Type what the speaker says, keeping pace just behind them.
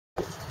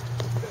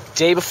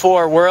day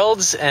before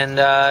Worlds, and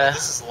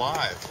this is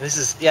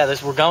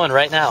live. We're going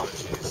right now.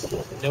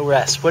 No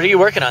rest. What are you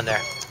working on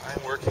there?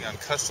 I'm working on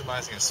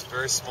customizing a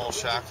very small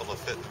shackle to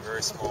fit in a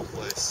very small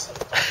place.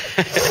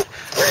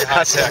 Very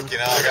high tech, you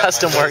know. I got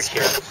custom my work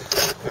here.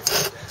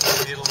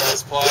 Needle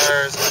nose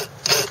pliers.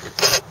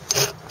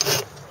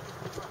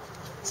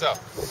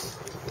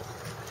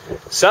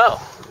 So,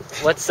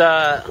 let's.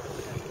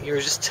 You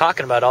were just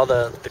talking about all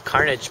the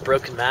carnage,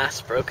 broken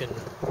masts, broken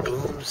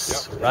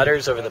booms,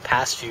 rudders over the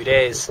past few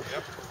days.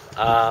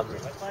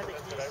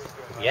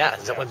 Yeah,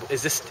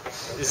 is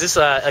this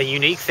a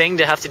unique thing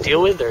to have to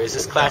deal with, or is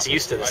this class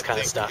used to this kind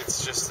of stuff?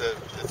 It's just that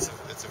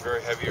it's a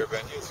very heavier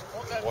venue.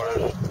 The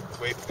water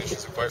wave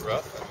conditions are quite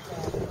rough,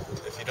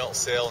 and if you don't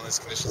sail in these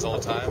conditions all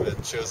the time,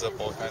 it shows up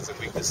all kinds of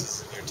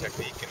weaknesses in your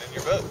technique and in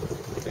your boat.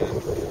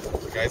 And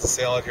the guys that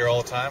sail out here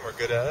all the time are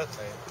good at it.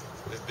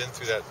 They've been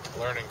through that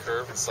learning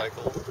curve and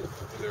cycle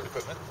with their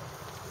equipment,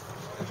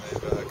 and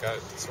they've got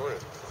it sorted.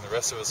 And the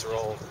rest of us are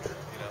all,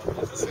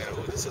 saying,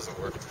 "Oh, this isn't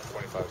working at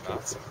 25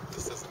 knots. And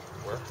this doesn't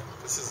work.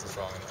 And this isn't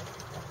strong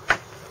enough."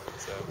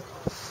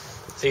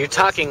 So you're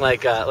talking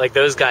like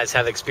those guys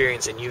have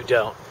experience and you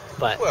don't.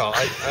 But well,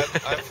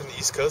 I'm from the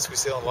East Coast. We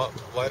sail in a lot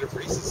lighter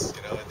breezes,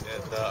 and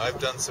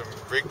I've done some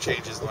rig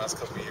changes in the last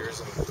couple of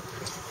years,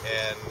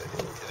 and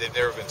they've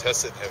never been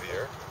tested in heavy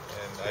air.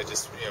 And I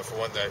just, for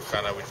one thing, I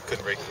found out we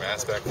couldn't rake the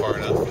mast back far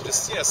enough. And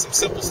just, some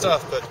simple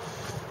stuff, but,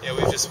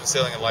 we've just been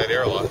sailing in light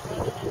air a lot.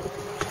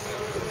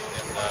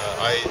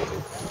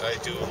 And I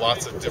do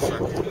lots of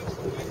different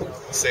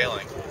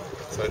sailing,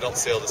 so I don't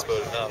sail this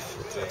boat enough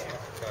to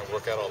kind of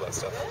work out all that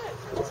stuff.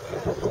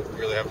 So I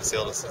really haven't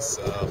sailed it since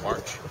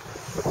March.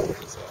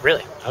 So,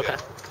 really? Okay.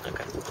 Yeah.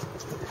 Okay.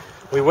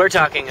 We were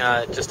talking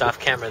just off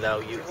camera, though.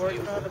 You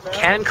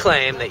can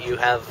claim that you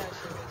have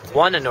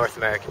won a North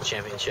American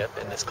championship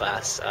in this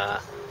class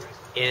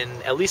in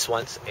at least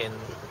once in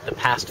the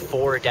past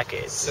 4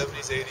 decades.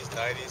 70s, 80s,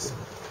 90s,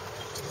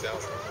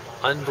 2000.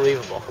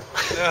 Unbelievable.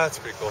 Yeah, that's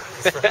pretty cool.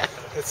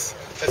 Let's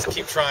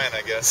keep trying,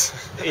 I guess.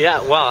 Yeah,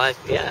 well, I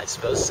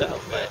suppose so.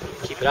 But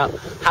keep it up.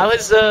 How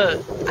has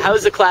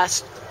the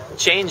class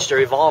changed or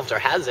evolved, or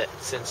has it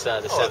since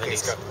the 70s? I think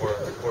it's gotten more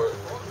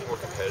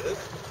competitive.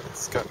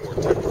 It's gotten more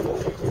technical.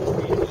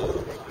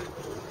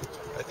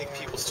 I think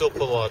people still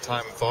put a lot of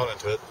time and thought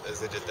into it as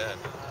they did then,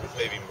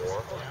 maybe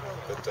more.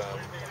 But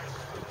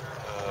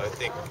I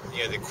think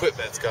the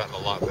equipment's gotten a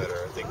lot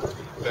better. I think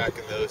back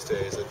in those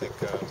days, I think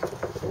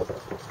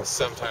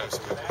sometimes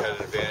we had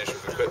an advantage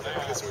with equipment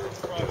because we were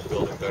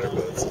building better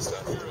boats and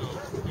stuff.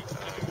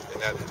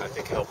 And that, I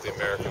think, helped the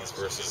Americans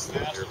versus the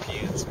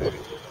Europeans, maybe,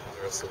 and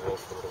the rest of the world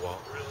for a little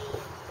while.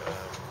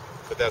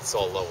 But that's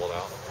all leveled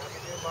out.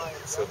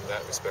 So in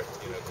that respect,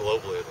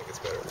 globally, I think it's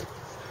better.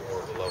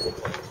 More of a level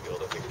playing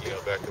field. I think,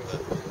 back in the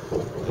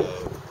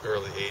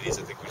early 80s,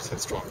 I think we just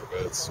had stronger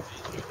boats.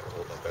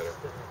 Holding up better.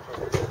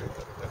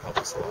 That helped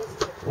us a lot.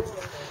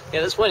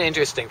 Yeah, that's one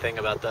interesting thing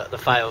about the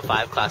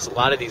 505 class. A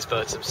lot of these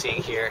boats I'm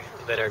seeing here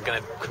that are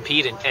going to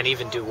compete and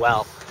even do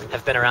well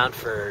have been around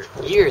for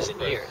years and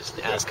years,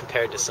 as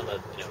compared to some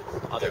of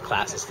other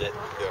classes that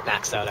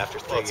maxed out after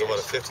 3 years. It's about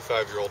a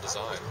 55-year-old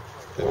design,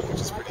 which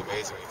is pretty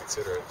amazing when you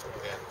consider it.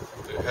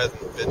 And there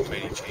hasn't been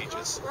many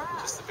changes,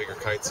 just the bigger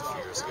kites a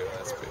few years ago.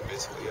 That's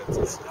basically it.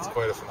 It's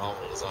quite a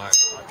phenomenal design,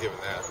 given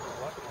that.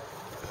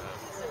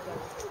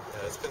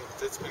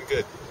 It's been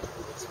good.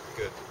 It's been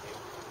good.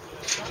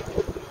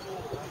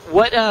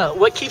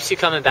 What keeps you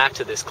coming back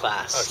to this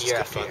class year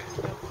after year?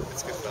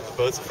 It's good fun. The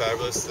boats are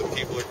fabulous. The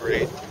people are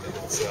great.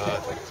 It's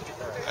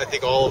I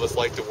think all of us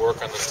like to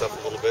work on this stuff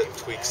a little bit and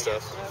tweak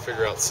stuff and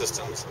figure out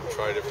systems and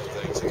try different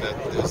things. And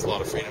there's a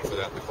lot of freedom for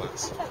that in the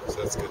class.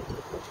 So that's good.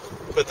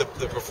 But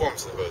the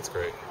performance of the boat's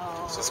great.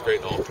 It's just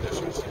great in all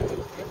conditions.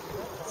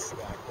 It's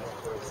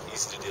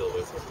easy to deal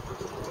with.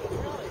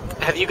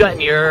 Have you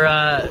gotten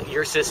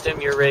your system,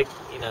 your rig,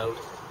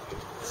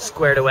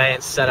 squared away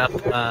and set up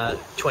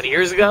 20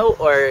 years ago,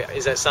 or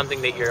is that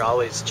something that you're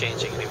always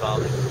changing and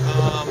evolving?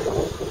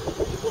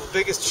 Well, the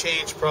biggest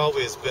change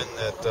probably has been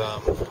that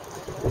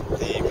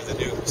with the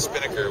new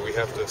spinnaker, we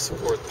have to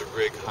support the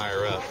rig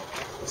higher up,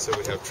 so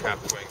we have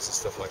trapped wings and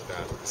stuff like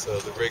that. So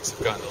the rigs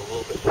have gotten a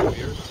little bit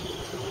heavier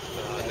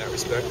in that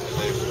respect,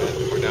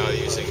 and we're now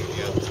using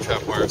the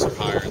trap wires are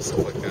higher and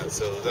stuff like that.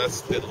 So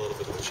that's been a little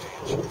bit of a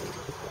change.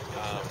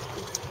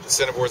 The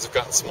centerboards have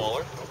gotten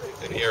smaller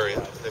in area.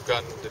 They've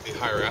gotten to be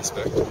higher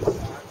aspect,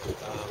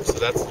 so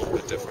that's a little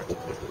bit different.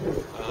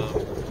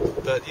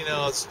 But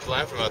I was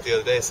laughing about the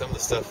other day. Some of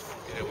the stuff,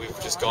 we've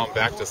just gone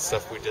back to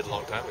stuff we did a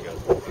long time ago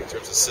in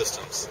terms of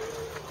systems.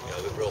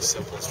 The real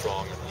simple, and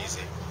strong, and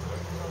easy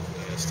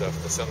stuff.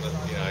 But some that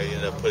I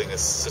ended up putting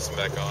this system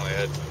back on. I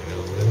had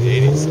in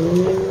the 80s, so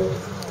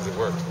it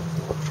worked.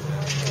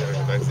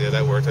 Yeah,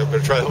 that worked. I better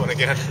try that one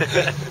again.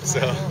 So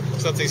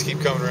some things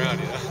keep coming around,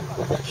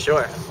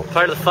 Sure.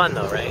 Part of the fun,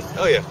 though, right?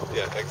 Oh yeah,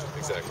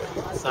 exactly.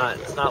 It's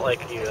not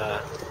like you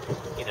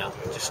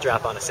just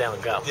strap on a sail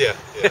and go. Yeah.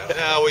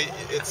 No,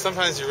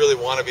 sometimes you really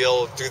want to be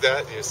able to do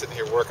that. You're sitting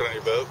here working on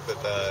your boat, but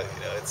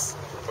it's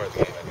part of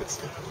the game, I guess.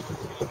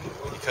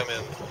 When you come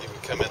in,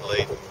 come in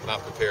late and not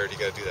prepared, you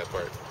got to do that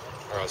part,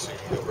 or else you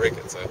can go break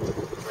it. So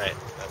Right.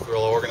 if we're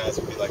all organized,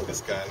 we'd be like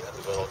this guy, have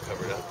the boat all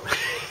covered up,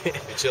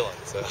 be chilling.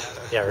 So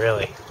Yeah,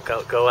 really.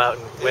 Go out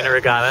and win a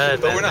regatta,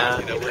 and but then we're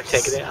not. We're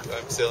take a day off.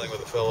 I'm sailing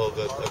with a fellow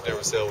that I've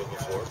never sailed with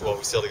before. Well,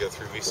 we sailed together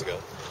 3 weeks ago,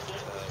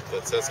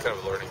 but that's kind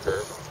of a learning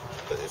curve.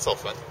 But it's all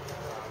fun,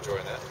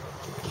 enjoying that.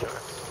 Sure.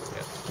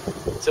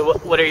 Yeah. So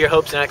what are your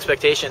hopes and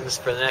expectations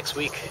for the next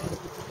week?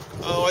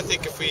 Oh, I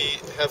think if we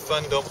have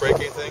fun, don't break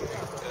anything,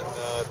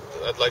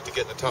 and I'd like to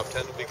get in the top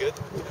 10 would be good,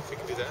 if we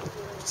can do that,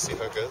 to see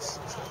how it goes.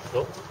 So,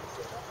 Cool.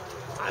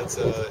 it's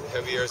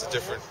heavy air is a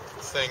different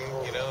thing,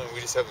 you know, and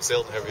we just haven't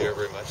sailed in heavy air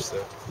very much,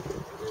 so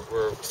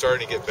we're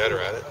starting to get better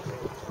at it.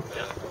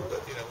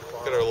 But, you know,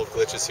 we've got our little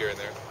glitches here and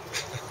there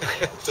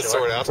to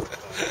sort out.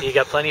 You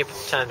got plenty of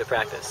time to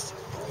practice.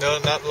 No,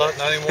 not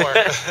anymore.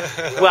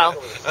 Well,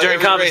 during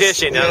Every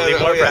competition, race. that'll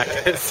be more Yeah.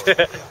 practice.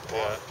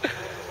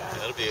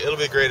 It'll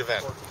be a great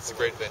event. It's a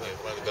great venue,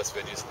 one of the best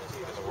venues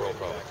in the world,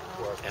 probably.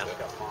 Yeah,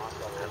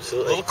 A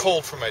absolutely. little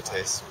cold for my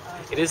taste.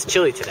 It is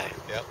chilly today.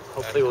 Yep.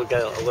 Hopefully we'll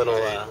get a little...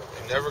 I'm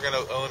never going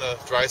to own a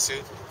dry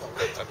suit,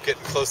 but I'm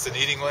getting close to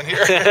needing one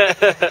here.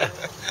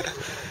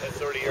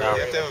 That's already You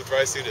have to have a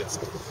dry suit. It's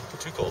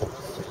too cold.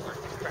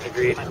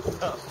 Agreed.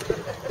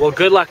 Well,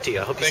 good luck to you.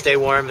 I hope you Thank stay you.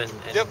 warm and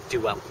Yep.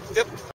 do well. Yep.